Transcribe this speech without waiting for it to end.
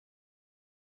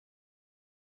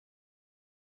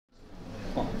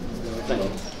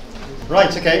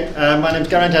Right, okay. My name's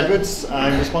Geraint Edwards.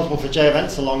 I'm responsible for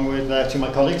JEvents along with two of my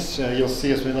colleagues. You'll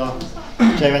see us with our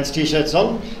JEvents t-shirts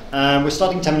on. We're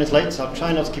starting 10 minutes late, so I'll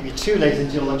try not to keep you too late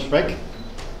into your lunch break.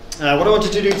 What I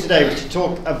wanted to do today was to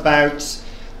talk about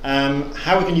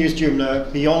how we can use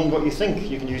Joomla beyond what you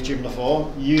think you can use Joomla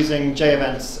for, using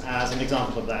JEvents as an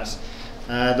example of that.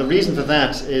 The reason for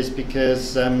that is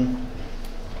because I'm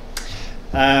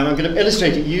going to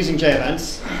illustrate it using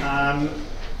JEvents.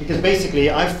 Because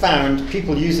basically I've found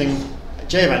people using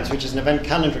JEvents, which is an event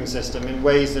calendaring system, in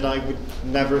ways that I would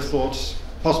never have thought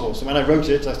possible. So when I wrote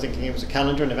it, I was thinking it was a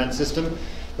calendar and event system,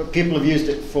 but people have used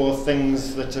it for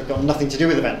things that have got nothing to do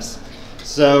with events.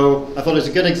 So I thought it was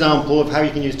a good example of how you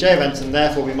can use JEvents, and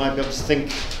therefore we might be able to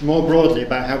think more broadly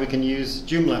about how we can use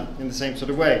Joomla in the same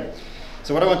sort of way.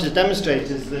 So what I want to demonstrate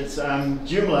is that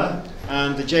Joomla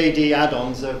and the JD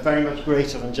add-ons are very much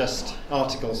greater than just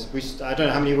articles. I don't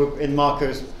know how many were in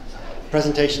Marco's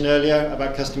presentation earlier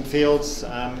about custom fields.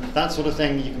 That sort of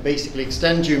thing, you can basically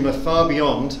extend Joomla far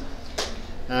beyond,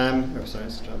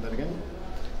 let's try that again,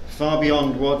 far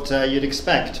beyond what you'd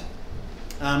expect.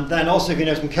 Then also, if you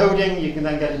know some coding, you can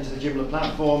then get into the Joomla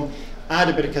platform, add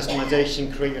a bit of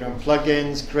customization, create your own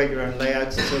plugins, create your own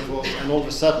layouts and so forth, and all of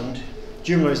a sudden,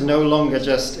 Joomla is no longer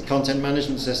just a content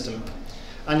management system.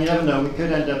 And you never know, we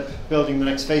could end up building the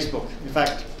next Facebook. In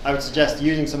fact, I would suggest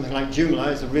using something like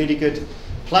Joomla is a really good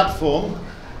platform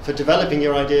for developing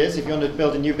your ideas. If you want to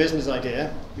build a new business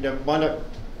idea, why not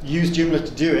use Joomla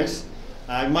to do it?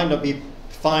 It might not be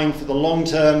fine for the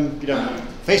long-term,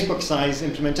 Facebook-size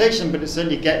implementation, but it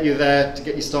certainly get you there to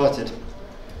get you started.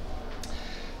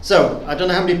 So, I don't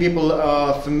know how many people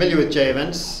are familiar with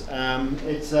JEvents.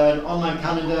 It's an online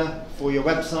calendar for your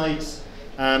website.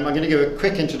 I'm going to give a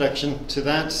quick introduction to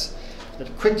that, a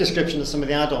quick description of some of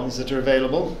the add-ons that are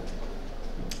available,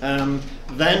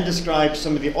 then describe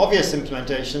some of the obvious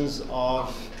implementations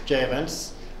of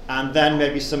JEvents, and then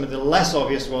maybe some of the less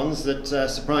obvious ones that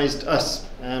surprised us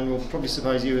and will probably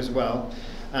surprise you as well,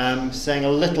 saying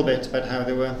a little bit about how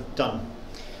they were done.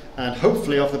 And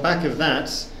hopefully off the back of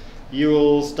that,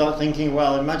 you'll start thinking,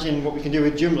 well, imagine what we can do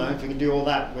with Joomla if we can do all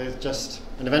that with just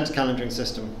an event calendaring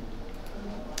system.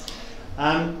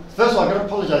 First of all, I've got to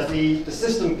apologize. The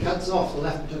system cuts off the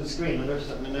left bit of the screen. I noticed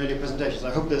that in an earlier presentation, so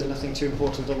I hope there's nothing too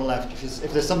important on the left.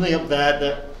 If there's something up there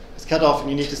that is cut off and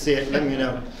you need to see it, let me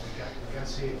know. You can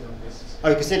see it on this. Oh,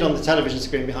 you can see it on the television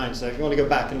screen behind, so if you want to go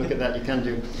back and look at that, you can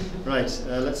do. Right,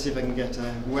 let's see if I can get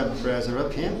a web browser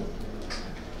up here.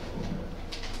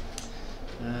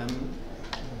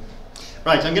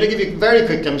 Right, I'm going to give you a very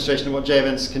quick demonstration of what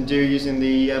JEvents can do using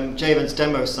the JEvents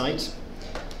demo site.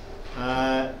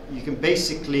 You can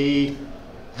basically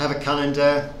have a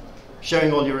calendar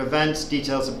showing all your events,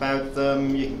 details about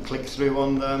them. You can click through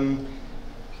on them.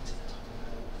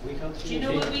 Do you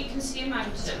know what we can see a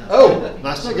mountain? Oh,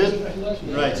 that's not good.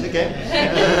 Right, okay.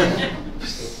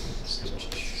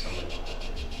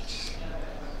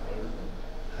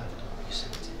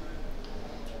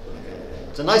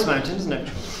 It's a nice mountain, isn't it?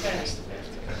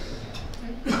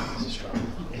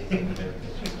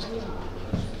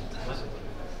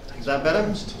 Is that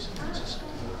better?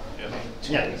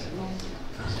 Yeah.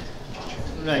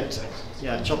 Right.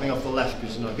 Yeah, chopping off the left,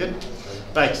 which is not good.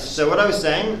 Right, so what I was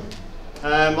saying,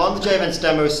 on the JEvents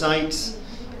demo site,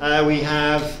 we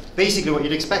have basically what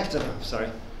you'd expect of, sorry,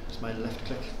 just my left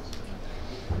click.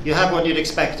 You have what you'd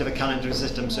expect of a calendaring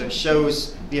system, so it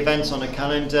shows the events on a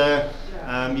calendar.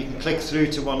 You can click through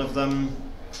to one of them.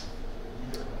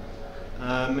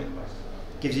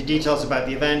 Gives you details about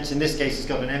the event. In this case, it's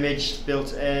got an image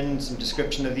built in, some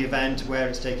description of the event, where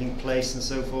it's taking place, and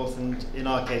so forth. And in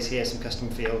our case here, some custom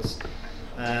fields.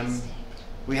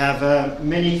 We have a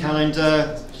mini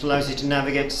calendar, which allows you to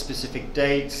navigate to specific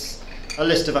dates, a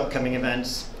list of upcoming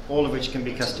events, all of which can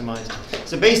be customized.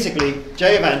 So basically,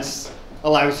 JEvents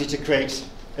allows you to create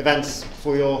events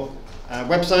for your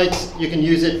website. You can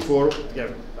use it for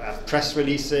press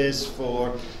releases,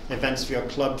 for events for your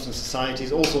clubs and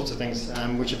societies, all sorts of things,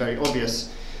 which are very obvious.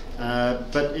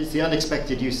 But it's the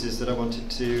unexpected uses that I wanted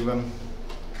to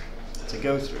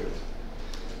go through.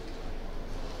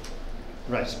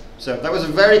 Right, so that was a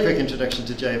very quick introduction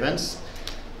to JEvents.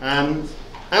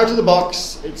 Out of the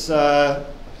box, it's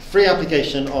a free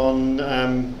application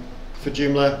for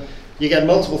Joomla. You get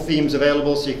multiple themes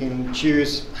available, so you can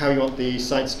choose how you want the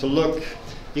sites to look.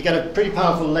 You get a pretty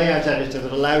powerful layout editor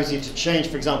that allows you to change,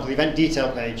 for example, the event detail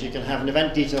page. You can have an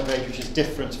event detail page which is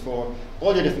different for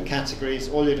all your different categories,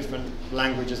 all your different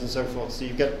languages and so forth. So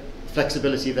you get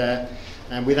flexibility there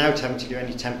without having to do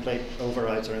any template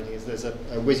overrides or anything. There's a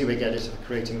WYSIWYG editor for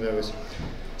creating those.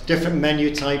 Different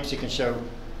menu types. You can show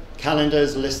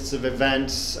calendars, lists of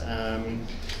events,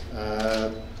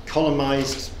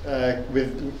 columnized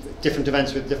with different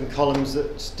events with different columns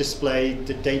that display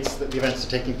the dates that the events are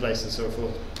taking place and so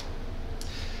forth.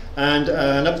 And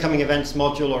an upcoming events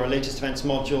module or a latest events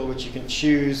module, which you can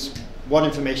choose what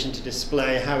information to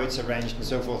display, how it's arranged and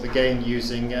so forth, again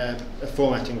using a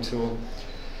formatting tool.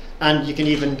 And you can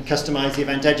even customize the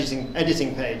event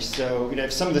editing page. So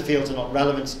if some of the fields are not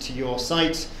relevant to your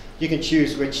site, you can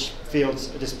choose which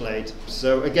fields are displayed.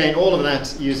 So again, all of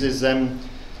that uses a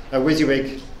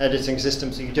WYSIWYG editing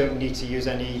system, so you don't need to use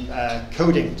any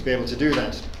coding to be able to do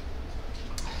that.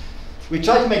 We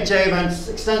try to make JEvents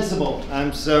extensible,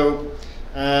 so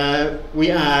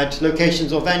we add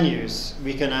locations or venues.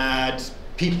 We can add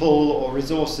people or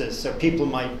resources. So people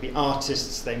might be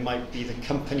artists, they might be the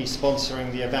company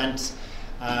sponsoring the event.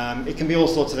 It can be all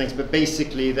sorts of things, but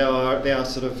basically they are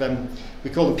sort of, we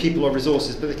call them people or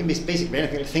resources, but they can be basically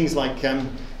anything, things like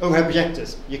overhead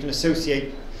projectors. You can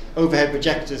associate overhead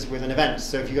projectors with an event.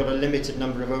 So if you've got a limited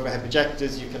number of overhead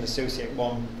projectors, you can associate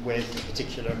one with a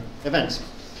particular event.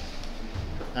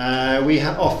 We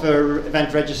offer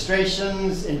event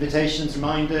registrations, invitations,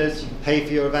 reminders. You can pay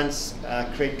for your events,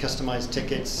 create customized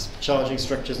tickets, charging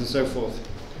structures, and so forth.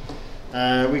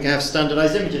 We can have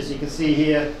standardized images. You can see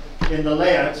here in the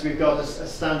layouts we've got a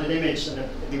standard image,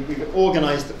 and we've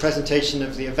organized the presentation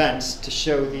of the events to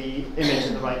show the image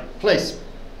in the right place.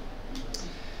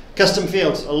 Custom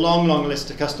fields, a long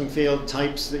list of custom field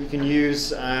types that you can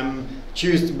use.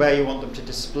 Choose where you want them to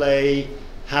display.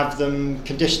 Have them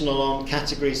conditional on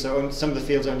categories, so some of the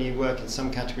fields only work in some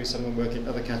categories, some of them work in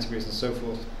other categories, and so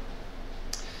forth.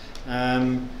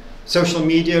 Social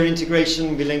media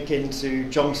integration, we link into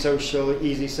Joomla Social,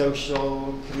 Easy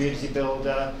Social, Community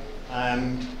Builder,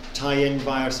 tie in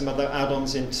via some other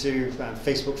add-ons into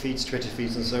Facebook feeds, Twitter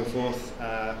feeds, and so forth.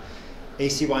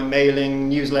 ACY mailing,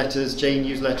 newsletters,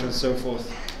 JNewsletter, and so forth.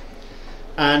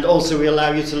 And also we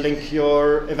allow you to link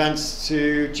your events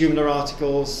to Joomla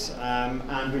articles,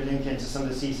 and we link into some of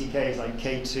the CCKs like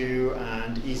K2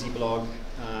 and EasyBlog.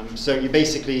 So you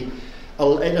basically,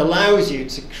 it allows you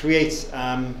to create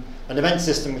an event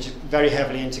system which is very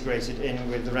heavily integrated in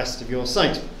with the rest of your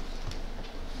site.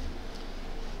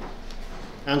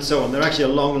 And so on. There are actually a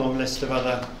long list of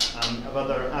other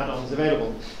add-ons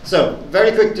available. So,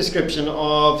 very quick description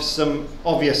of some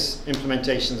obvious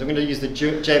implementations. I'm going to use the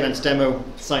JEvents demo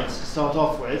site to start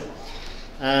off with.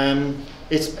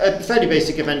 It's a fairly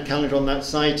basic event calendar on that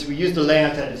site. We use the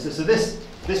layout editor. So this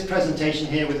presentation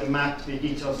here with the map, the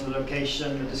details of the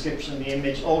location, the description, the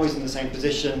image, always in the same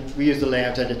position. We use the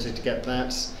layout editor to get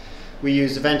that. We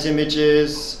use event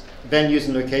images, venues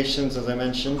and locations, as I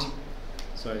mentioned.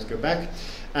 So let's go back.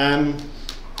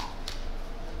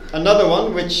 Another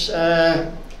one, which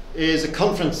is a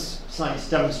conference site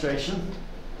demonstration.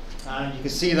 You can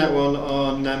see that one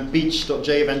on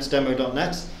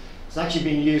beach.jeventsdemo.net. It's actually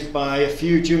been used by a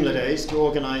few Joomla days to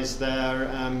organize their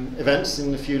events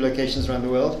in a few locations around the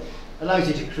world. Allows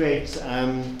you to create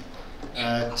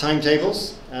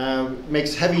timetables,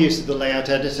 makes heavy use of the layout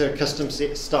editor, custom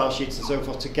style sheets and so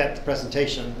forth to get the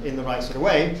presentation in the right sort of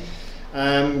way.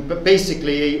 But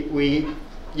basically,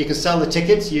 you can sell the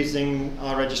tickets using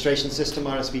our registration system,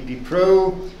 RSVP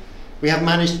Pro. We have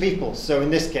managed people. So in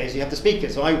this case, you have the speaker.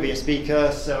 So I would be a speaker.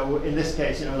 So in this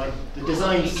case, like the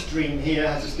design stream here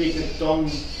has a speaker, Don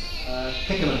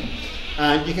Pickerman.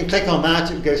 And you can click on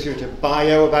that. It will go through to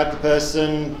bio about the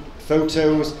person,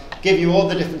 photos, give you all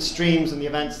the different streams and the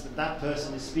events that that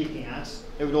person is speaking at.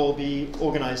 It would all be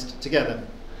organized together.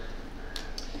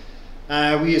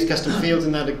 We use custom fields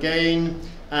in that again,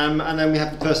 and then we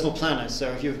have the personal planner. So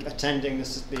if you're attending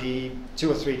the 2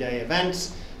 or 3 day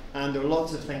event, and there are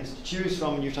lots of things to choose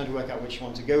from, and you're trying to work out which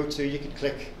one to go to, you could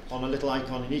click on a little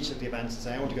icon in each of the events and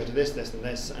say, I want to go to this, this, and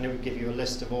this, and it would give you a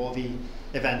list of all the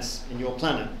events in your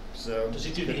planner. So does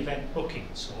it do the event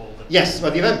bookings? Or the yes,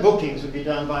 well the event bookings would be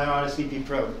done via RSVP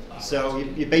Pro. So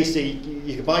you basically,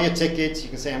 you can buy your tickets, you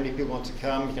can say how many people want to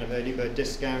come, you can have early bird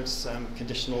discounts,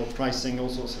 conditional pricing, all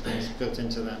sorts of things built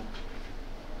into that.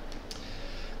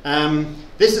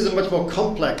 This is a much more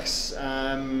complex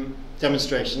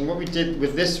demonstration. What we did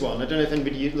with this one, I don't know if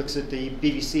anybody looks at the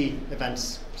BBC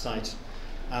events site.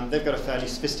 They've got a fairly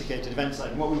sophisticated event site.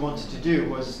 And what we wanted to do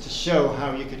was to show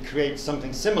how you could create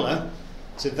something similar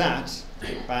to that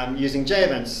using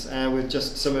JEvents with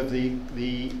just some of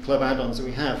the club add-ons that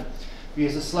we have. We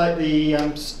use the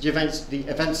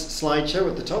events slideshow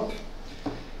at the top.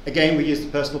 Again, we use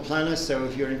the personal planner, so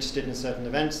if you're interested in certain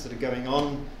events that are going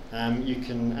on, you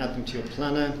can add them to your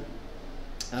planner.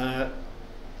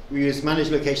 We use manage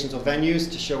locations or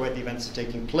venues to show where the events are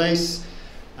taking place.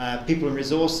 people and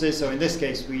resources. So in this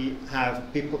case, we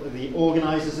have people, the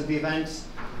organisers of the event,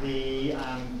 the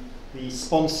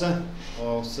sponsor,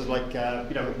 or sort of like,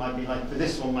 it might be like, for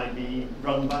this one might be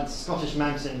run by the Scottish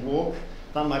Mountain Walk.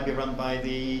 That might be run by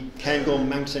the Cairngorm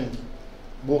Mountain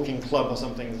Walking Club or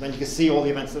something. Then you can see all the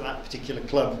events that that particular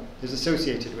club is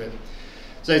associated with.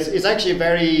 So it's actually a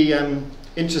very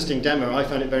interesting demo. I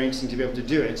found it very interesting to be able to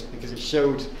do it because it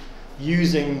showed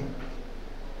using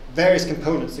various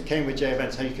components that came with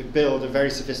JEvents, how you could build a very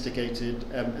sophisticated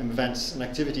events and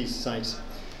activities site.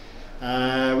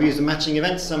 We use a matching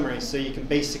event summary, so you can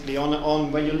basically,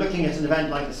 when you're looking at an event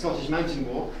like the Scottish Mountain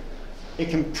Walk, it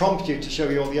can prompt you to show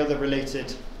you all the other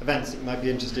related events that you might be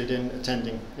interested in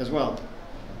attending as well.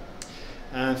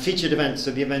 Featured events,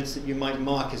 so the events that you might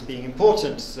mark as being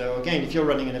important. So again, if you're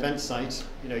running an event site,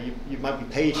 you might be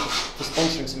paid for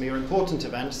sponsoring some of your important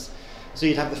events. So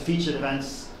you'd have the featured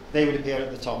events, they would appear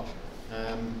at the top.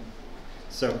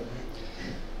 So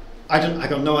I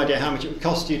got no idea how much it would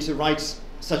cost you to write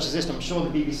such a system. I'm sure the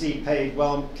BBC paid,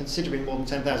 well, considerably more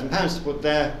than £10,000 to put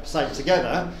their site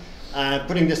together.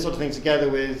 Putting this sort of thing together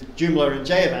with Joomla and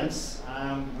JEvents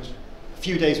was a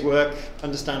few days' work,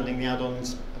 understanding the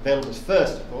add-ons available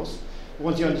first, of course. But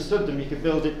once you understood them, you could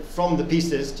build it from the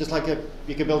pieces, just like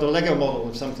you could build a Lego model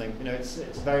of something. It's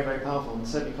very, very powerful, and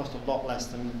certainly cost a lot less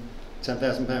than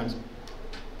 £10,000.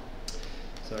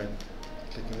 Sorry,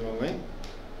 clicking the wrong way.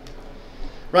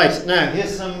 Right, now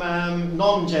here's some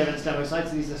non-JEvents demo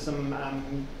sites. These are some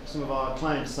of our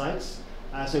client sites.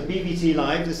 So BVT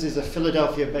Live, this is a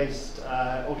Philadelphia-based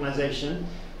organisation.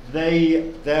 They're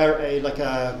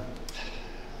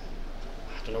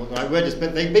I don't know what the right word is,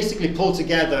 but they basically pull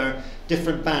together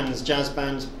different bands, jazz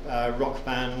bands, rock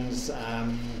bands,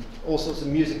 all sorts of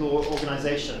musical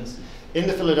organisations in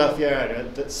the Philadelphia area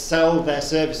that sell their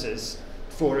services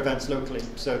for events locally.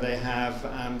 So they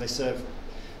serve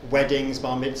weddings,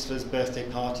 bar mitzvahs, birthday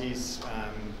parties,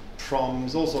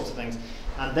 proms, all sorts of things.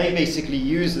 And they basically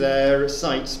use their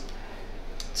site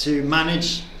to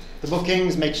manage the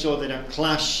bookings, make sure they don't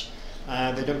clash,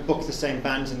 they don't book the same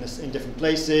bands in different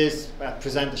places,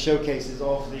 present the showcases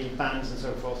of the bands and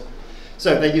so forth.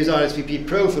 So they use RSVP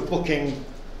Pro for booking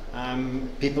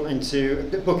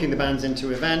booking the bands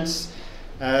into events.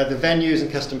 The venues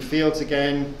and custom fields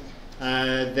again.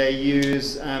 They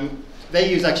use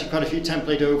actually quite a few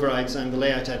template overrides and the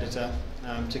layout editor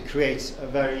to create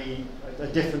a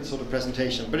different sort of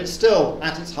presentation, but it's still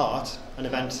at its heart an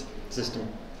event system.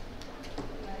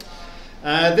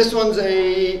 This one's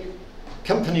a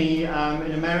company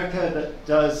in America that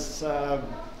does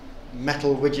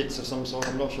metal widgets of some sort.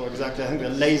 I'm not sure exactly. I think they're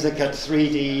laser cut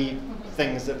 3D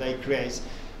things that they create,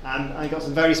 and I got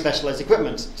some very specialized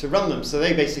equipment to run them. So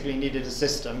they basically needed a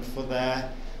system for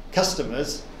their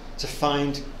customers to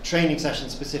find training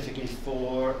sessions specifically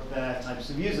for their types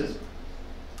of users,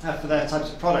 for their types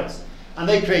of products. And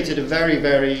they created a very,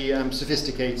 very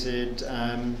sophisticated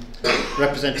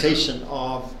representation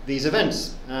of these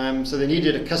events. So they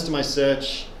needed a customized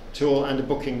search tool and a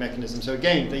booking mechanism. So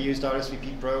again, they used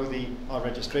RSVP Pro, our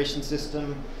registration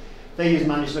system. They use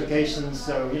managed locations.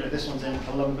 So this one's in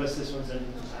Columbus, this one's in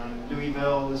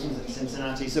Louisville, this one's in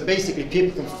Cincinnati. So basically,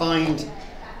 people can find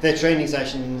their training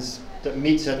sessions that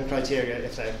meet certain criteria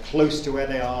if they're close to where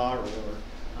they are, or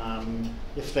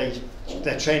if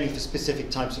they're training for specific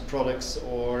types of products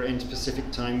or in specific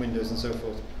time windows and so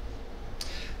forth.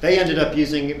 They ended up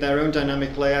using their own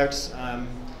dynamic layouts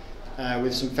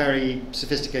with some very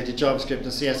sophisticated JavaScript and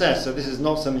CSS. So this is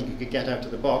not something you could get out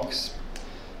of the box.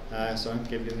 So I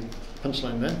gave you the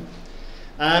punchline there.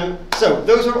 So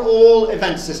those are all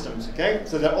event systems, okay?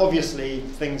 So they're obviously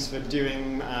things for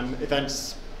doing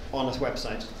events on a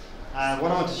website.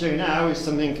 What I want to show you now is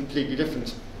something completely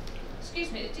different.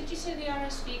 Excuse me, did you say the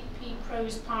RSVP Pro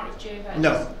is part of JEvents?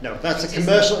 No, that's a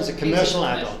commercial. It's a commercial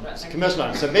add-on. It's a commercial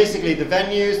add-on. So basically, the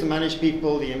venues, the managed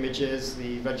people, the images,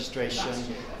 the registration,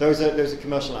 those are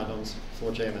commercial add-ons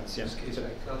for JEvents. Yeah. Excuse me,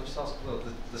 can I just ask about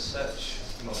the search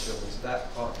module? Is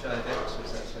that part of JEvents, or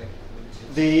is that something?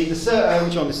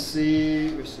 Which one is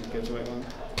the? Which should go to it one?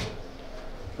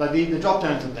 Like the drop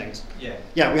downs and things. Yeah.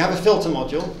 Yeah, we have a filter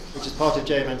module, which is part of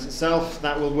JEvents itself.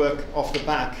 That will work off the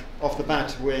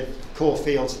bat with core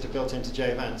fields that are built into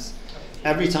JEvents.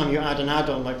 Every time you add an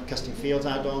add-on, like the custom fields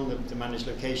add-on, the managed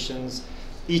locations,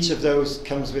 each of those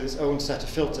comes with its own set of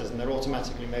filters, and they're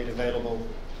automatically made available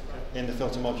in the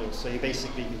filter module. So you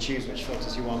basically can choose which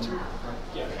filters you want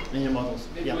in your models.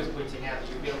 It was pointing out that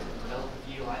you'll be able to develop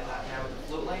a view like that now with the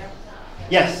float layout.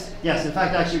 Yes. In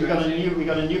fact, actually, we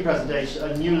got a new presentation,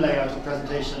 a new layout and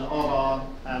presentation of our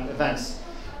events.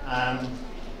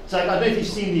 So I don't know if you've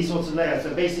seen these sorts of layouts.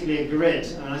 They're basically a grid,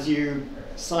 and as you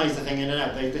size the thing in and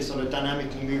out. They sort of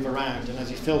dynamically move around, and as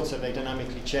you filter, they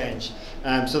dynamically change.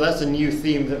 So that's a new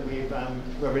theme that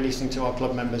we're releasing to our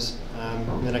club members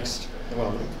in the next,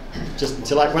 well, just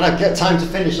until when I get time to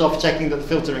finish off checking that the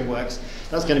filtering works.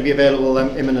 That's going to be available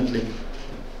imminently.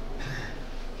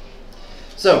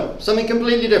 So, something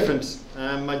completely different.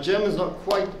 My German's not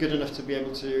quite good enough to be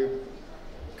able to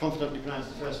confidently pronounce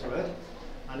the first word.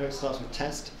 I know it starts with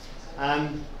test.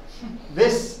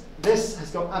 This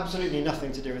has got absolutely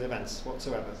nothing to do with events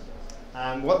whatsoever.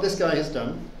 What this guy has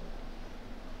done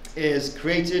is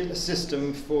created a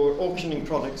system for auctioning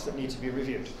products that need to be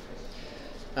reviewed.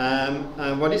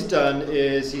 And what he's done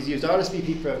is he's used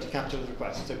RSVP Pro to capture the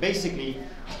request. So basically,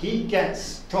 he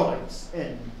gets products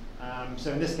in.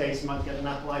 So in this case, you might get an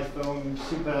Apple iPhone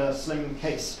super slim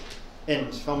case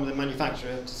in from the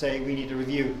manufacturer to say we need a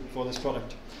review for this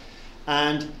product.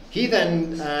 And he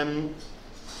then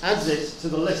adds it to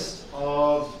the list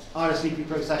of RSVP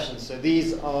Pro sessions. So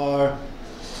these are,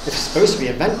 they're supposed to be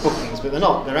event bookings, but they're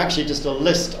not. They're actually just a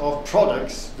list of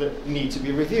products that need to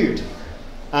be reviewed.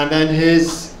 And then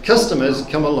his customers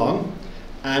come along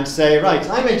and say, right,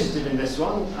 I'm interested in this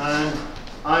one, and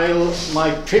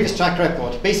my previous track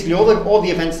record, basically all the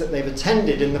events that they've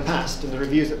attended in the past and the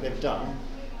reviews that they've done,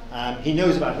 he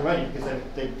knows about already because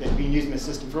they've been using the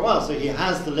system for a while. So he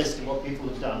has the list of what people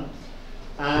have done,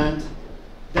 and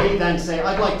they then say,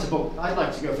 I'd like to go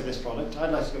for this product,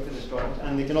 I'd like to go for this product,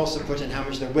 and they can also put in how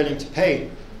much they're willing to pay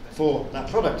for that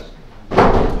product.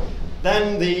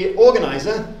 Then the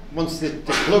organizer, once the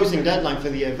closing deadline for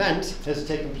the event has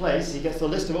taken place, he gets the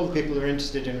list of all the people who are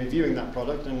interested in reviewing that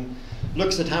product and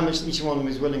looks at how much each one of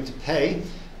them is willing to pay,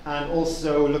 and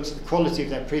also looks at the quality of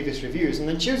their previous reviews, and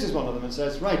then chooses one of them and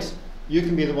says, right, you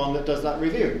can be the one that does that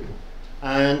review.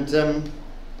 And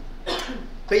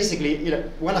basically, you know,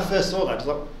 when I first saw that, I was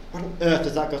like, what on earth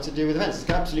has that got to do with events? It's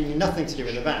got absolutely nothing to do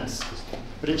with events,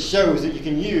 but it shows that you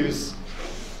can use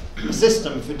a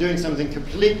system for doing something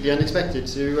completely unexpected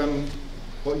to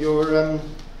what you're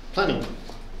planning.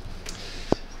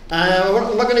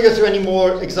 I'm not going to go through any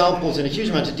more examples in a huge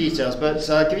amount of details, but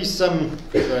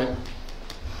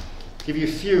give you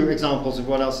a few examples of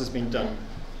what else has been done.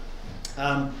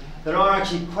 There are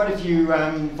actually quite a few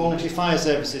voluntary fire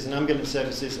services and ambulance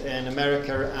services in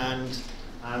America and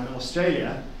in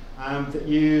Australia that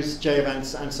use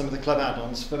JEvents and some of the club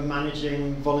add-ons for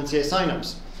managing volunteer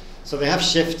sign-ups. So they have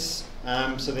shifts,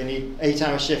 so they need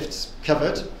 8-hour shifts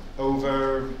covered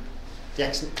over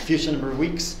the future number of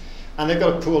weeks, and they've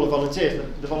got a pool of volunteers.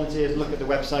 The volunteers look at the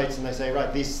websites and they say,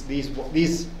 right,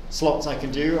 these slots I can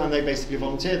do, and they basically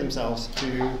volunteer themselves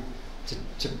to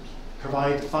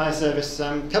provide fire service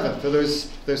cover for those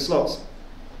slots.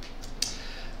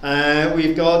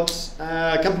 We've got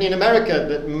a company in America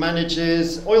that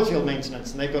manages oil field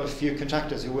maintenance, and they've got a few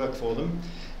contractors who work for them.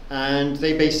 And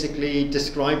they basically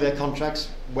describe their contracts,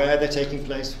 where they're taking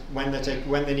place, when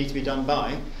they need to be done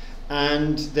by,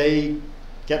 and they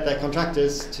get their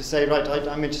contractors to say, right,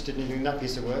 I'm interested in doing that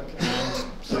piece of work, and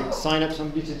so sign up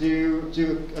somebody to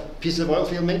do a piece of oil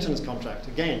field maintenance contract.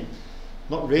 Again,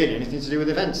 not really anything to do with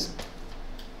events.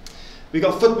 We've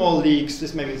got football leagues.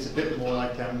 This maybe is a bit more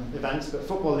like events, but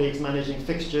football leagues managing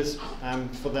fixtures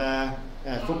for their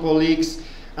football leagues.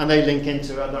 And they link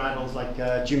into other add-ons like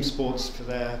Joomla Sports for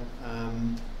their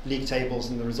league tables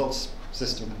and the results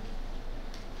system.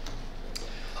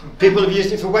 People have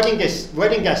used it for wedding guest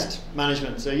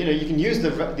management. So you know you can use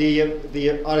the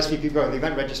RSVP Pro, the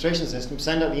event registration system,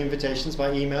 send out the invitations by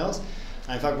emails.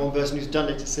 In fact, one person who's done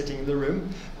it is sitting in the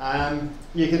room.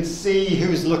 You can see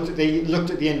who's looked at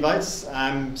the invites,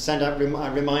 send out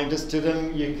reminders to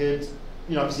them. You could.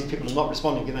 You know, obviously, if people are not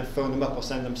responding, you can then phone them up or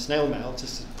send them snail mail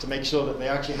to make sure that they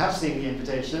actually have seen the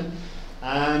invitation.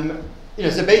 You know,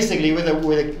 so basically, with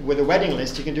a wedding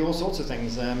list, you can do all sorts of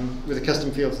things with the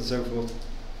custom fields and so forth.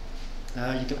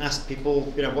 You can ask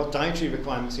people, you know, what dietary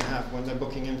requirements you have when they're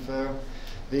booking in for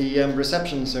the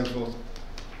reception and so forth.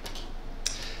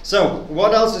 So,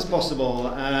 what else is possible?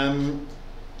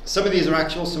 Some of these are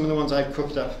actual. Some of the ones I've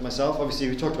cooked up myself. Obviously,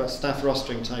 we talked about staff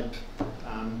rostering type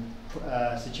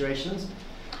situations.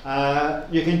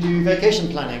 You can do vacation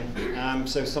planning.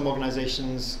 So some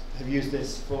organizations have used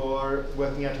this for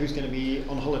working out who's going to be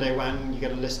on holiday when. You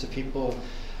get a list of people.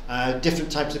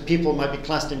 Different types of people might be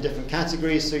classed in different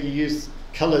categories, so you use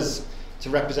colors to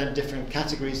represent different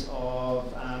categories of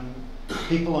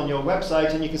people on your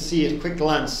website, and you can see at a quick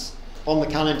glance on the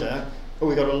calendar, oh,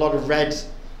 we've got a lot of red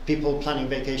people planning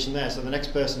vacation there, so the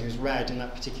next person who's red in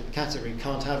that particular category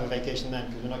can't have a vacation then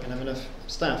because we're not going to have enough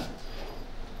staff.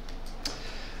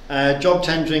 Job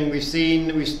tendering,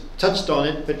 we've touched on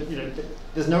it, but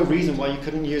there's no reason why you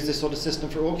couldn't use this sort of system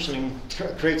for auctioning,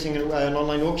 creating an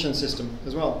online auction system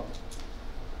as well.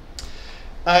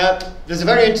 There's a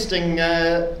very interesting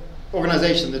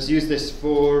organisation that's used this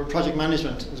for project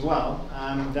management as well.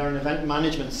 They're an event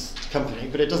management company,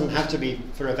 but it doesn't have to be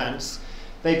for events.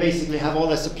 They basically have all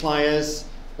their suppliers,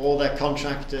 all their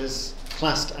contractors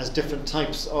classed as different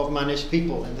types of managed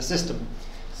people in the system.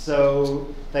 So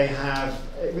they have,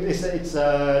 it's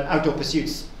an outdoor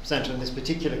pursuits centre in this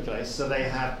particular case, so they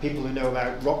have people who know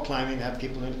about rock climbing, they have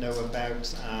people who know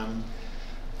about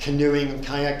canoeing and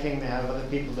kayaking, they have other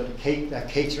people that are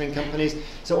catering companies.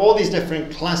 So all these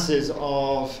different classes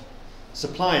of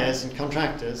suppliers and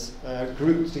contractors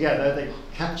grouped together, they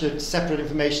captured separate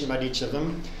information about each of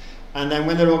them, and then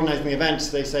when they're organising the events,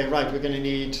 they say, right, we're going to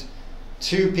need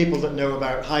 2 people that know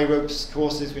about high ropes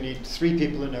courses, we need 3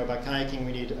 people that know about kayaking,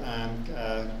 we need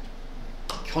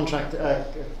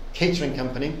catering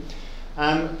company.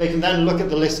 They can then look at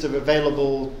the list of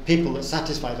available people that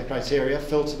satisfy the criteria,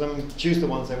 filter them, choose the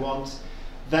ones they want,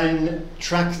 then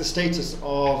track the status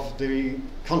of the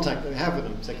contact that they have with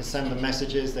them. So they can send them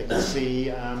messages, they can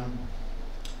see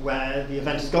where the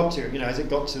event has got to. Has it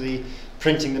got to the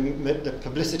printing the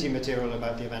publicity material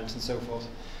about the event and so forth.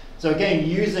 So again,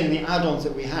 using the add-ons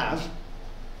that we have,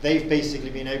 they've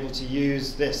basically been able to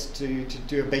use this to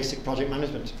do a basic project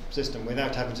management system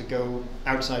without having to go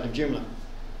outside of Joomla.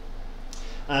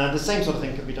 The same sort of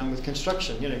thing could be done with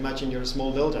construction. Imagine you're a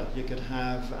small builder. You could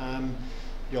have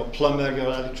your plumber, your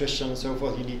electrician, and so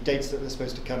forth. You need dates that they're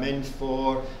supposed to come in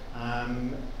for,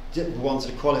 ones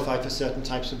that are qualified for certain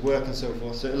types of work and so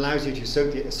forth. So it allows you to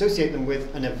associate them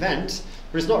with an event,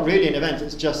 but it's not really an event,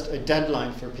 it's just a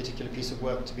deadline for a particular piece of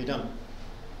work to be done.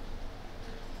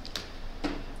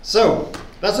 So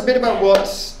that's a bit about what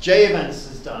JEvents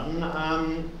has done,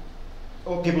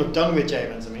 or people have done with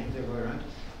JEvents, the other way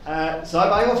around. So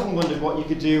I often wondered what you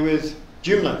could do with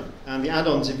Joomla and the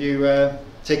add-ons if you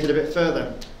take it a bit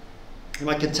further. And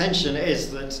my contention is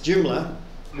that Joomla,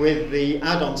 with the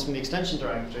add-ons from the extension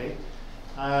directory,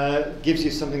 gives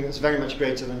you something that's very much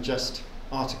greater than just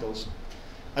articles.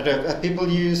 I don't know, have people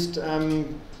used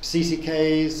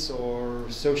CCKs or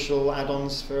social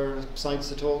add-ons for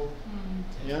sites at all?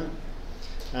 Yeah.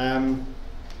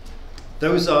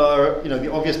 Those are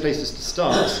the obvious places to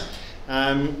start.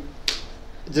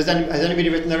 Has anybody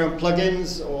written their own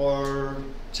plugins or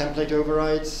template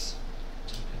overrides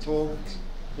at all?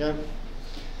 Yeah.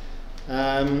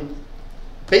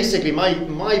 Basically,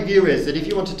 my view is that if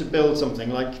you wanted to build something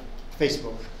like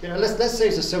Facebook, let's say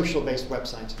it's a social-based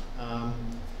website,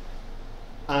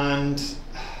 and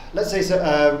let's say it's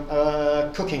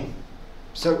a cooking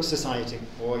society,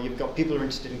 or you've got people who are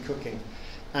interested in cooking,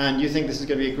 and you think this is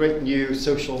going to be a great new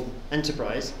social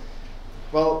enterprise.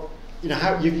 Well,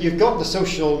 you've got the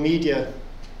social media,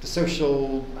 the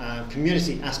social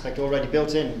community aspect already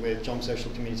built in with John Social,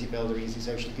 Community Builder, Easy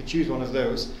Social. You could choose one of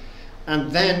those.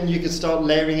 And then you could start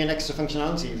layering in extra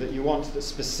functionality that you want that's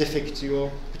specific to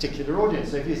your particular audience.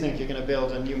 So if you think you're going to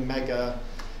build a new mega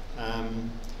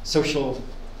social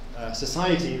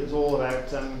society that's all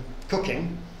about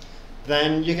cooking,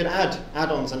 then you could add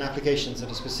add-ons and applications that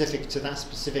are specific to that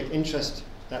specific interest,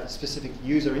 that specific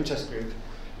user interest group,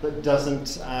 that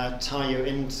doesn't tie you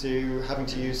into having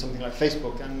to use something like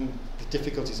Facebook and the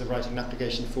difficulties of writing an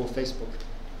application for Facebook.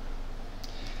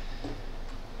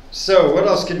 So what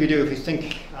else could we do if we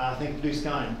think blue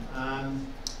sky?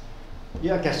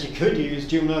 Yeah, I guess you could use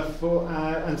Joomla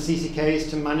and CCKs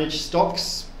to manage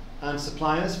stocks and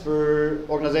suppliers for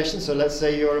organizations. So let's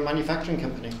say you're a manufacturing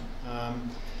company.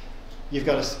 You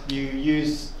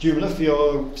use Joomla for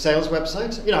your sales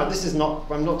website.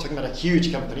 I'm not talking about a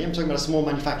huge company, I'm talking about a small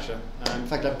manufacturer. In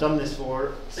fact, I've done this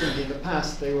for somebody in the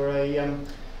past. They were a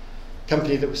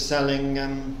company that was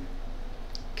selling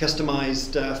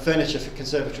customized furniture for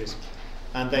conservatories,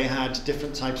 and they had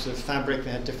different types of fabric,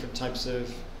 they had different types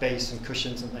of base and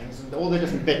cushions and things, and all the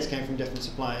different bits came from different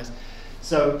suppliers.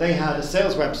 So they had a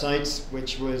sales website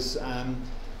which was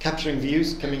capturing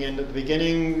views coming in at the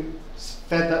beginning,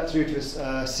 fed that through to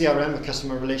a CRM, a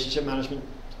customer relationship management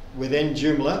within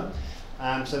Joomla,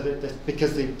 so that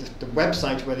because the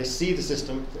website where they see the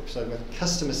system, so where the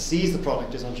customer sees the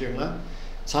product is on Joomla,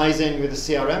 ties in with the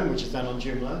CRM, which is then on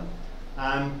Joomla.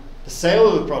 The sale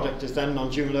of the product is then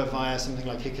on Joomla via something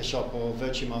like Hikashop or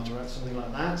Virtumart or something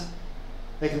like that.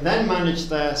 They can then manage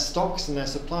their stocks and their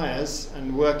suppliers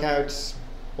and work out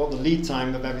what the lead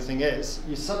time of everything is.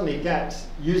 You suddenly get,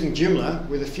 using Joomla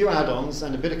with a few add-ons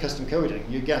and a bit of custom coding,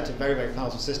 you get a very, very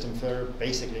powerful system for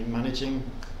basically managing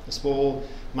a small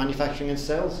manufacturing and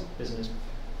sales business.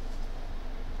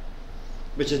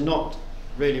 which is not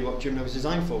really what Joomla was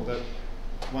designed for, but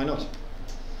why not?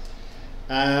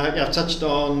 Yeah, I've touched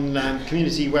on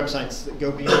community websites that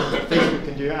go beyond what Facebook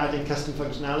can do, adding custom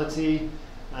functionality.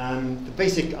 The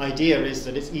basic idea is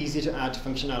that it's easy to add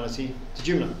functionality to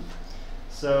Joomla.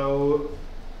 So,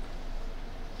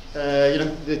 you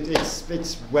know,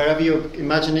 it's wherever your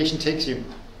imagination takes you.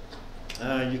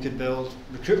 You could build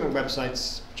recruitment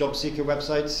websites, job seeker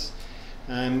websites,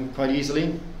 quite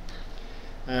easily.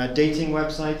 Dating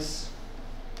websites.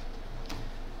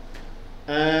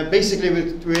 Basically,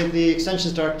 with the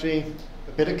extensions directory,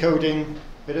 a bit of coding,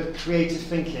 a bit of creative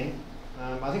thinking.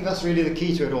 I think that's really the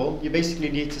key to it all. You basically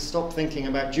need to stop thinking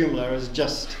about Joomla as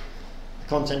just a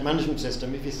content management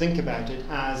system. If you think about it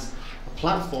as a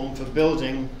platform for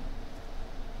building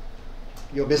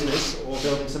your business or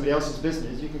building somebody else's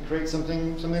business, you can create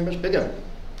something much bigger.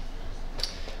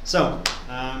 So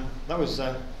that was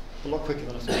a lot quicker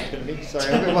than I thought it was going to be. So I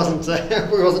hope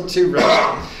it wasn't too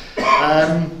rushed.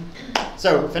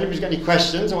 So if anybody's got any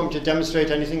questions, I want you to demonstrate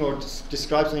anything or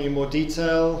describe something in more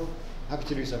detail, happy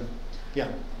to do so. Yeah.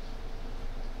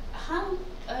 How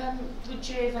would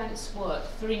JEvents work,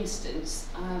 for instance,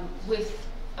 with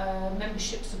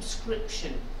membership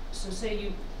subscription? So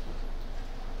say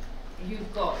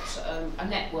you've got a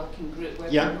networking group where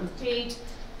yeah. people have paid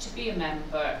to be a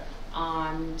member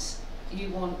and you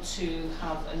want to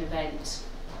have an event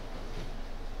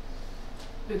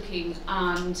booking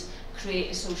and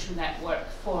create a social network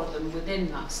for them within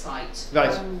that site.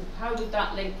 Right. How would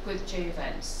that link with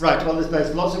JEvents? Right, well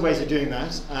there's lots of ways of doing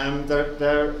that.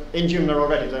 There in Joomla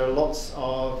already there are lots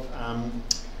of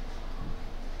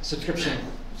subscription,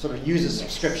 sort of user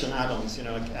subscription add-ons, you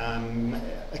know, like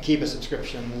Akiba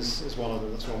subscriptions is one of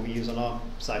them, that's one we use on our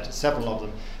site, several of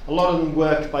them. A lot of them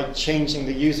work by changing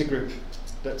the user group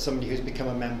that somebody who's become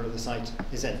a member of the site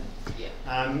is in. Yeah.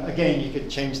 Again, you could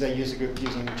change their user group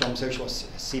using Joomla Social or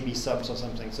CB subs or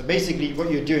something. So basically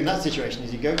what you do in that situation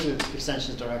is you go to the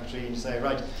extensions directory and you say,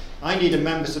 right, I need a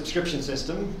member subscription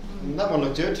system, and that one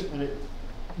looked good, and it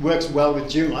works well with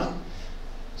Joomla.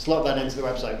 Slot that into the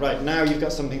website. Right, now you've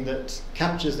got something that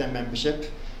captures their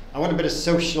membership. I want a bit of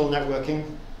social networking.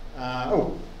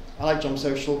 Oh, I like Joomla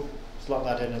Social, slot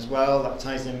that in as well. That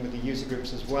ties in with the user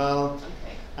groups as well.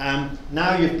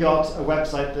 Now you've got a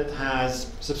website that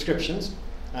has subscriptions,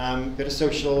 bit of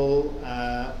social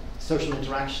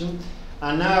interaction,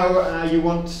 and now you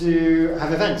want to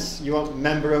have events. You want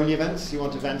member-only events. You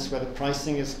want events where the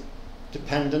pricing is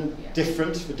dependent,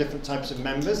 different for different types of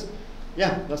members.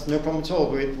 Yeah, that's no problem at all.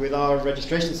 With our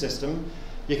registration system,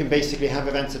 you can basically have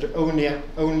events that are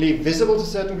only visible to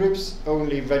certain groups,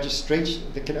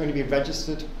 that can only be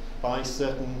registered by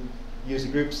certain user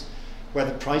groups, where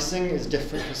the pricing is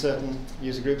different for certain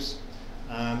user groups.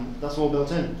 That's all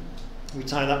built in. We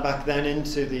tie that back then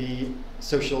into the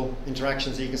social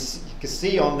interactions. So you can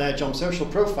see on their Joomla Social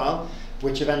profile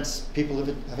which events people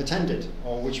have attended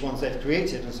or which ones they've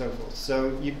created and so forth.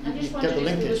 So you get the linkage. I just wondered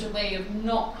if there was a way of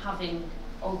not having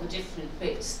all the different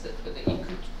bits that you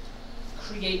could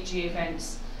create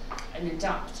JEvents and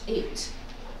adapt it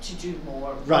to do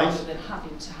more, rather than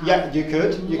having to have you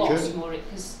could. lots more.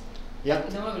 Because yeah. at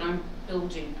the moment I'm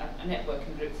building a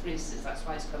networking group, for instance, that's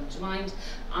why it's come to mind,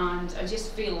 and I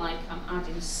just feel like I'm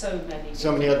adding so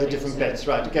many other different bits.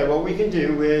 Right, okay, what we can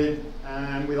do with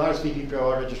RSVP Pro,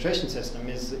 our registration system,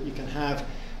 is that you can have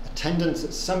attendance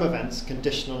at some events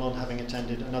conditional on having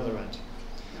attended another event.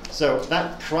 So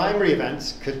that primary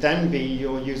event could then be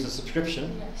your user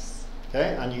subscription. Yes.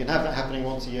 Okay, and you can have that happening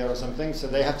once a year or something, so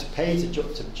they have to pay to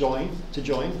join,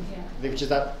 which is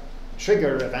that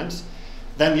trigger event.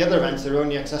 Then the other events are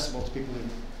only accessible to people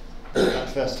who did that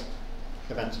first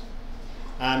event.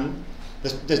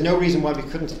 There's no reason why we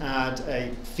couldn't add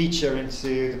a feature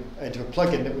into a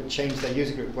plugin that would change their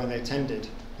user group when they attended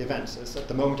the events. It's at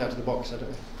the moment out of the box. I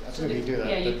don't think we can do that.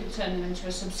 Yeah, you could turn them into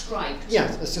a subscribed. Yeah,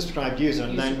 a subscribed user,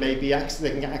 and then maybe they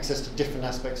can get access to different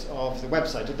aspects of the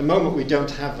website. At the moment we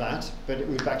don't have that, but it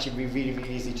would actually be really,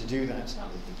 really easy to do that. That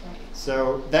would be great.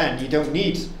 So then you don't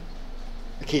need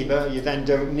Akiba, you then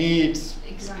don't need...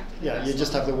 Exactly. Yeah, you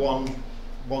just have the one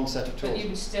set of tools. But you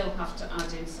would still have to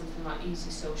add in something like Easy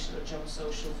Social or Job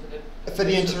Social for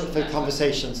the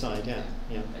conversation side, yeah.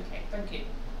 Okay, thank you.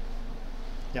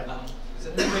 Yeah. Is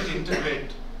there any way to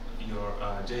integrate your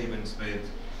JEvents with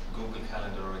Google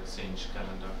Calendar or Exchange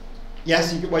Calendar?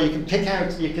 Yes, you can pick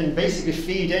out, you can basically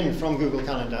feed in from Google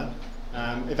Calendar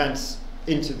events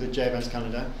into the JEvents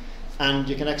calendar, and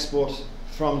you can export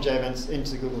from JEvents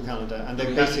into Google Calendar, and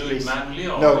they basically have to do it manually,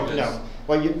 or no.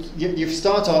 Well, you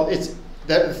start off.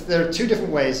 There are two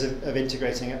different ways of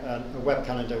integrating a web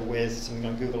calendar with something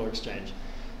like Google or Exchange.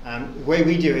 The way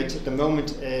we do it at the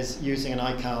moment is using an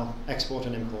iCal export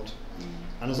and import.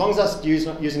 And as long as that's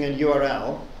using a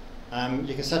URL,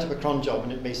 you can set up a cron job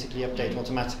and it basically updates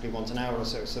automatically once an hour or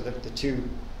so that the two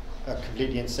are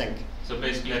completely in sync. So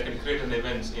basically I can create an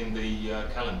event in the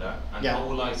calendar, and how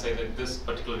will I say that this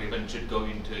particular event should go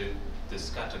into this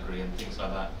category and things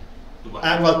like that?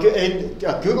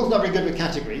 Google's not very good with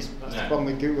categories. That's the problem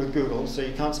with Google, so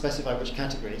you can't specify which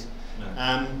categories.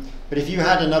 No. But if you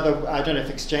had another, I don't know if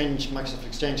Microsoft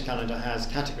Exchange Calendar has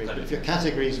categories, but if your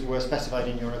categories were specified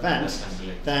in your event,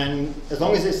 then as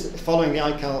long as it's following the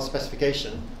iCal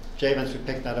specification, JEvents would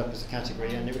pick that up as a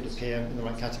category and it would appear in the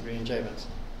right category in JEvents.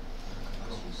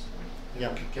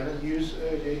 Yeah. Can it use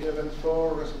JEvents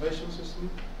for reservation system?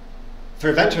 For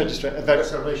event registration?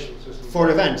 Reservation system. For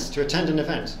events, to attend an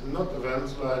event? Not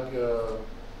events like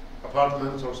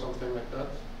apartments or something like that?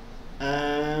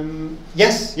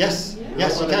 Yes, you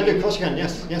can do, of course you can,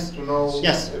 yes. To know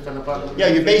if an apartment... Yeah,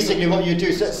 you basically, what you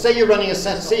do, so say you're running a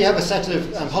set, say you have a set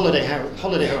of holiday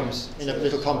homes in a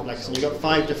little complex and you've got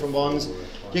 5 different ones,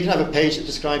 you can have a page that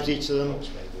describes each of them.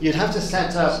 You'd have to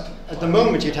set up, at the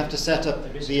moment you'd have to set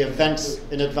up the events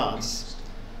in advance.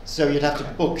 So you'd have to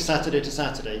book Saturday to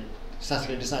Saturday.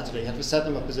 You have to set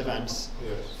them up as events,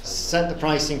 set the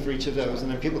pricing for each of those,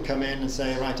 and then people come in and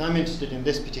say, right, I'm interested in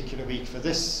this particular week for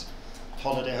this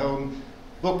holiday home,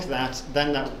 book that,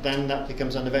 then that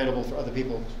becomes unavailable for other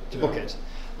people to book it.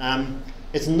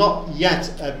 It's not yet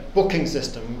a booking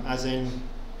system, as in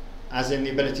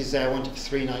the ability to say I want it for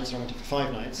 3 nights or I want it for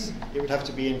 5 nights. It would have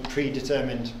to be in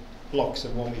predetermined blocks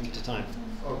of 1 week at a time.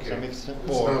 Okay. So that makes sense?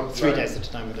 Or 3 days at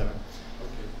a time, whatever.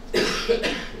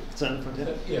 Okay.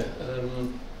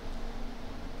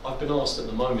 I've been asked at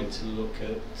the moment to look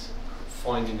at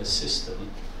finding a system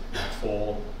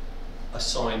for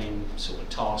assigning sort of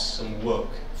tasks and work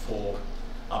for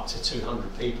up to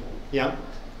 200 people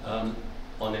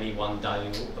on any one day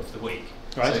of the week.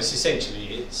 Right. So it's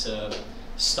essentially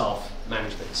staff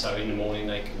management. So in the morning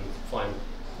they can find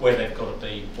where they've got to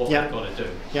be, what they've got to do.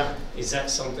 Yeah. Is that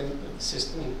something that the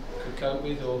system could cope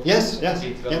with, or yes.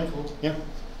 be developed for? Yeah.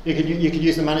 You could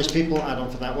use the managed people add-on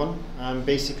for that one.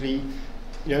 Basically,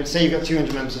 say you've got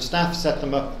 200 members of staff, set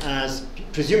them up as,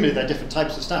 presumably they're different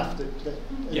types of staff that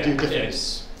do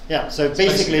different. Yeah. So it's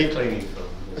basically a cleaning firm.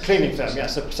 A cleaning firm. Yeah.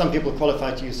 So some people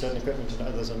qualify to use certain equipment and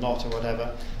others are not, or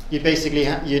whatever. You'd basically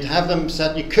you'd have them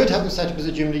set. You could have them set up as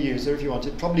a Joomla user if you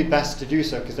wanted. Probably best to do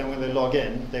so because then when they log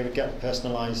in, they would get a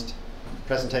personalised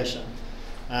presentation,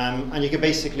 and you could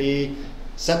basically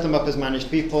set them up as managed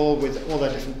people with all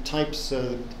their different types, so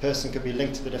the person could be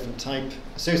linked to the different type,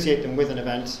 associate them with an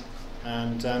event,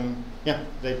 and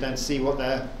they then see what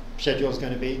their schedule is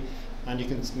going to be, and you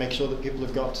can make sure that people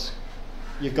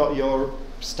you've got your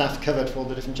staff covered for all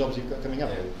the different jobs you've got coming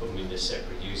up. And put them in the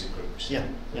separate user groups. Yeah.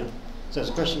 So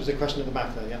the question was a question at the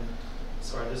back there, yeah.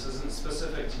 Sorry, this isn't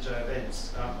specific to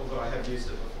JEvents, although I have used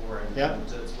it before and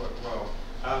it's worked well.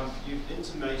 You've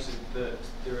intimated that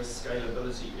there are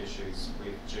scalability issues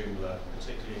with Joomla,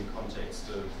 particularly in context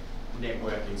of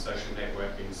networking, social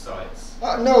networking sites.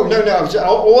 No.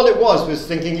 All it was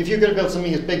thinking if you're going to build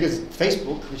something as big as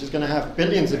Facebook, which is going to have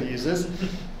billions of users,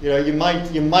 you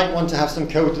might want to have some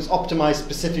code that's optimized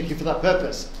specifically for that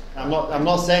purpose. I'm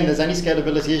not saying there's any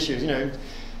scalability issues.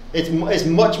 It's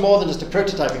much more than just a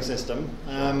prototyping system.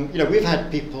 We've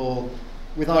had people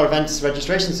with our events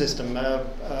registration system,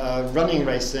 running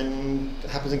race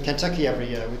happens in Kentucky every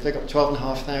year. They've got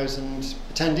 12,500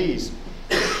 attendees.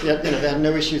 They had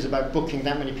no issues about booking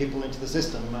that many people into the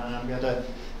system. We had a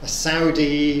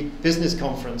Saudi business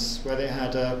conference where they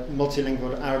had a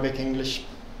multilingual Arabic-English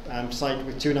site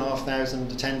with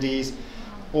 2,500 attendees,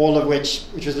 all of which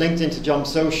was linked into Jom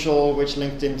Social, which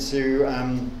linked into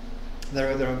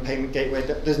their own payment gateway.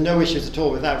 There's no issues at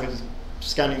all with that, with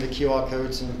scanning the QR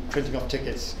codes and printing off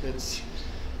tickets. It's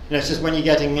just when you're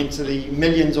getting into the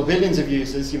millions or billions of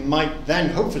users, you might then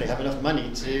hopefully have enough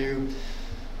money to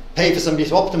pay for somebody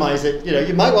to optimize it.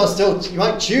 You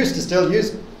might choose to still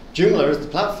use Joomla as the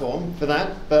platform for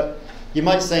that, but you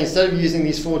might say instead of using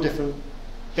these 4 different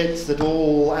bits that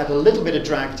all add a little bit of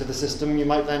drag to the system, you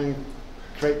might then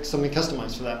create something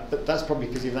customized for that. But that's probably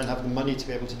because you then have the money to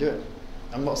be able to do it.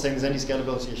 I'm not saying there's any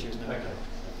scalability issues now. Okay.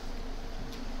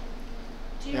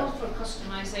 Do you offer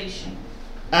customization?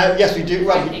 Yes, we do.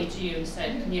 Well, came to you and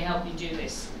said, "Can you help me do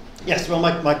this?" Yes. Well,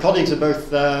 my colleagues are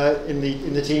both in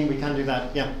the team. We can do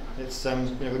that. Yeah. It's we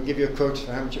can give you a quote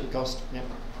for how much it would cost. Yeah.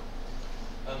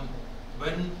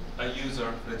 When a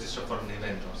user registers for an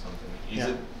event or something,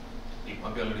 it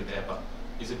might be already there, but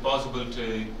is it possible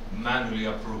to manually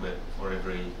approve it for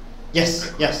every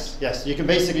Yes, yes, yes. You can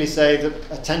basically say that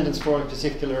attendance for a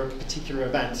particular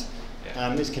event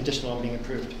is conditional on being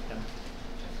approved. Yeah.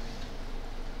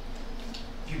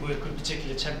 Do you work with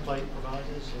particular template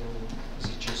providers, or is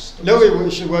it just? No, we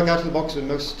should work out of the box with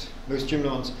most Joomla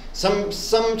ones. Some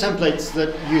templates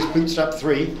that use Bootstrap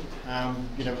 3,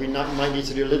 you know, we might need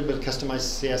to do a little bit of customized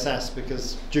CSS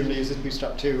because Joomla uses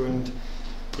Bootstrap 2, and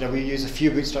you know, we use a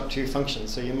few Bootstrap 2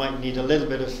 functions, so you might need a little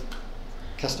bit of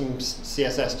custom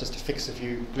CSS just to fix a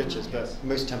few glitches, but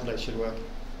most templates should work.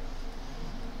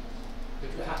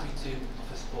 We're happy to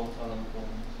offer support on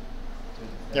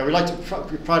yeah, we like to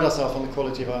we pride ourselves on the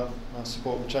quality of our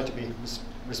support. We try to be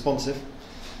responsive.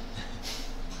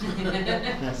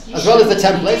 Yes. As well as the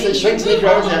templates, it shrinks and it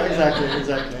grows. Yeah, exactly.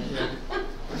 Yeah.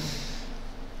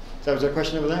 So was there a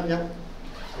question over there? Yeah.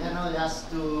 Yeah, no,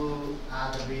 just to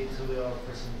add a bit to your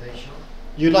presentation.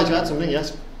 You'd like to add something,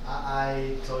 yes?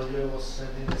 I told you I was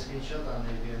sending a screenshot and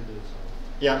I didn't do so.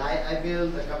 Yeah. I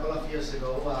built a couple of years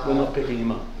ago. We're not picking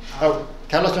him up. Oh,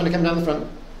 Carlos trying to come down the front.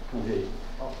 Okay.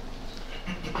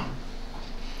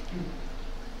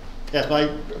 Yes, my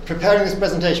preparing this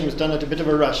presentation was done at a bit of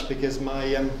a rush because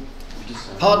my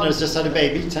partner has just had a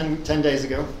baby 10 days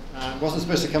ago. Wasn't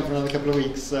supposed to come for another couple of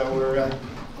weeks, so we're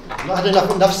not had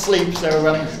enough sleep, so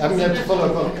I haven't been able to follow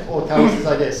up on all Carlos'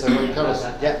 ideas. So Carlos,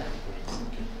 yeah.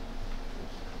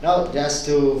 No, just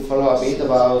to follow a bit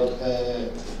about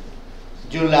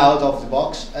Joomla out of the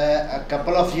box. A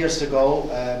couple of years ago,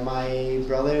 my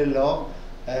brother-in-law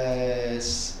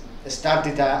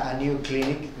started a new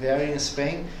clinic there in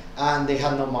Spain, and they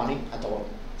had no money at all.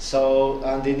 So,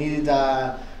 and they needed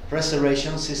a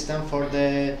reservation system for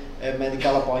the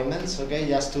medical appointments, okay,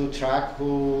 just to track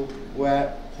who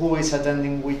is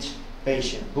attending which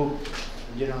patient,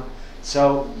 you know.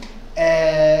 So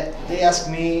they asked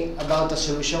me about a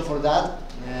solution for that,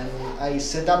 and I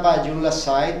set up a Joomla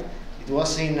site. It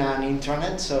was in an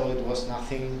intranet, so it was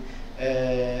nothing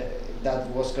that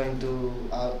was going to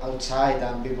outside,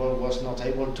 and people was not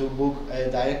able to book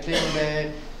directly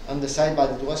on the site,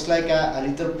 but it was like a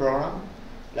little program,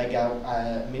 like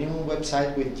a minimum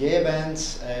website with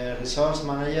JEvents, resource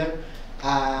manager,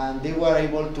 and they were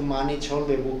able to manage all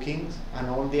the bookings and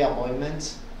all the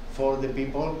appointments for the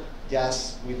people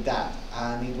just with that,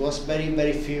 and it was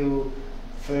very few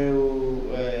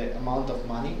amount of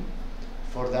money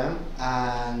for them,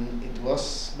 and it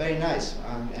was very nice.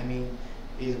 I mean,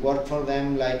 it worked for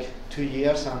them like 2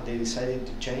 years, and they decided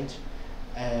to change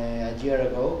a year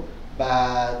ago,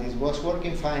 but it was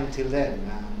working fine till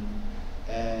then.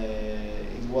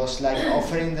 It was like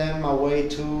offering them a way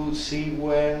to see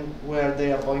where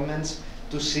their appointments,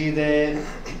 to see the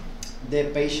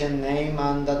patient name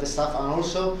and that stuff, and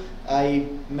also I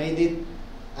made it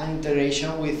an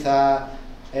integration with a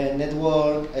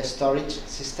network storage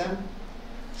system,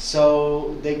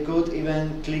 so they could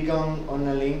even click on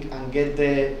a link and get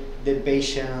the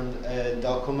patient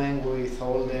document with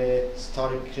all the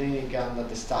historic clinic and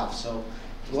that stuff. So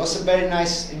it was a very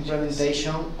nice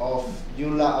implementation of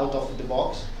Joomla out of the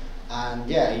box, and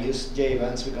yeah, I used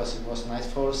JEvents because it was nice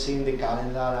for seeing the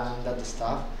calendar and that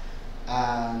stuff.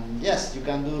 And yes, you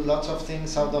can do lots of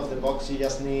things out of the box. You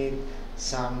just need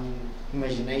some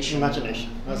imagination.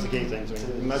 Imagination. That's the key thing.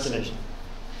 Imagination.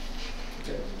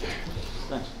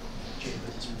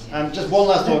 Thanks. Just one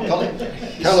last thought,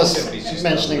 Carlos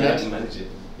mentioning that.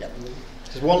 Yeah.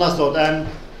 Just one last thought.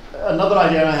 Another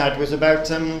idea I had was about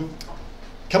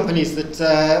companies that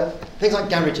things like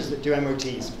garages that do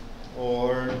MOTs,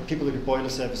 or people who do boiler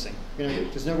servicing. You know,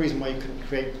 there's no reason why you couldn't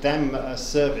create them a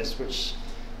service which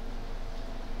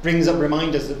brings up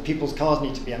reminders that people's cars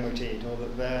need to be MOT'd, or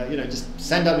that they're, you know, just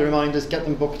send out the reminders, get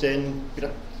them booked in. You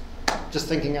know, just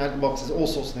thinking out of the box, there's all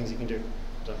sorts of things you can do.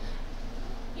 So.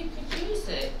 You could use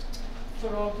it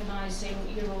for organising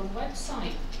your own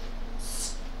website.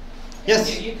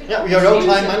 Yes, you could your own use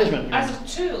client it management. as a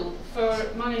tool for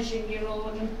managing your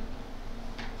own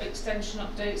extension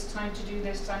updates, time to do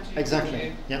this, time to do that.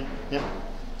 Exactly.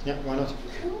 Yeah, why not?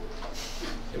 Cool.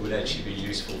 It would actually be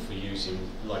useful for using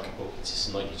like a booking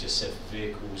system, like you just said, for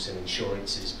vehicles and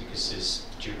insurances, because there's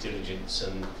due diligence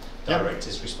and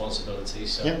director's responsibility.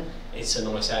 So it's a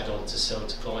nice add-on to sell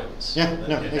to clients. Yeah, so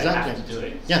no, they exactly. have to do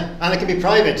it. Yeah, and it can be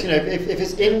private. You know, if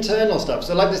it's internal stuff.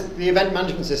 So like the event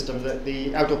management system that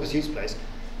the Outdoor Pursuits place,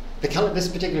 this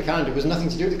particular calendar was nothing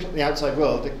to do with the outside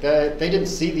world. They didn't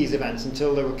see these events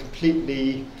until they were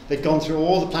they'd gone through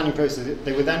all the planning process.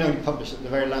 They were then only published at the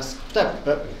very last step,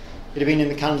 but it had been in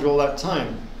the calendar all that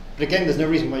time. But again, there's no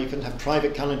reason why you couldn't have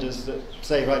private calendars that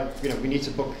say, right, you know, we need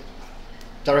to book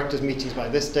directors' meetings by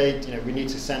this date. You know, we need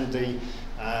to send the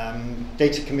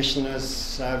Data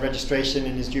commissioner's registration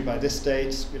and is due by this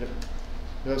date. You know,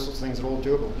 those sorts of things are all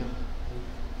doable. Yeah.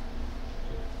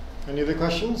 Any other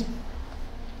questions?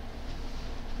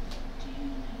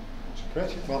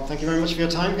 Great. Well, thank you very much for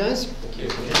your time, guys. Thank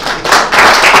you.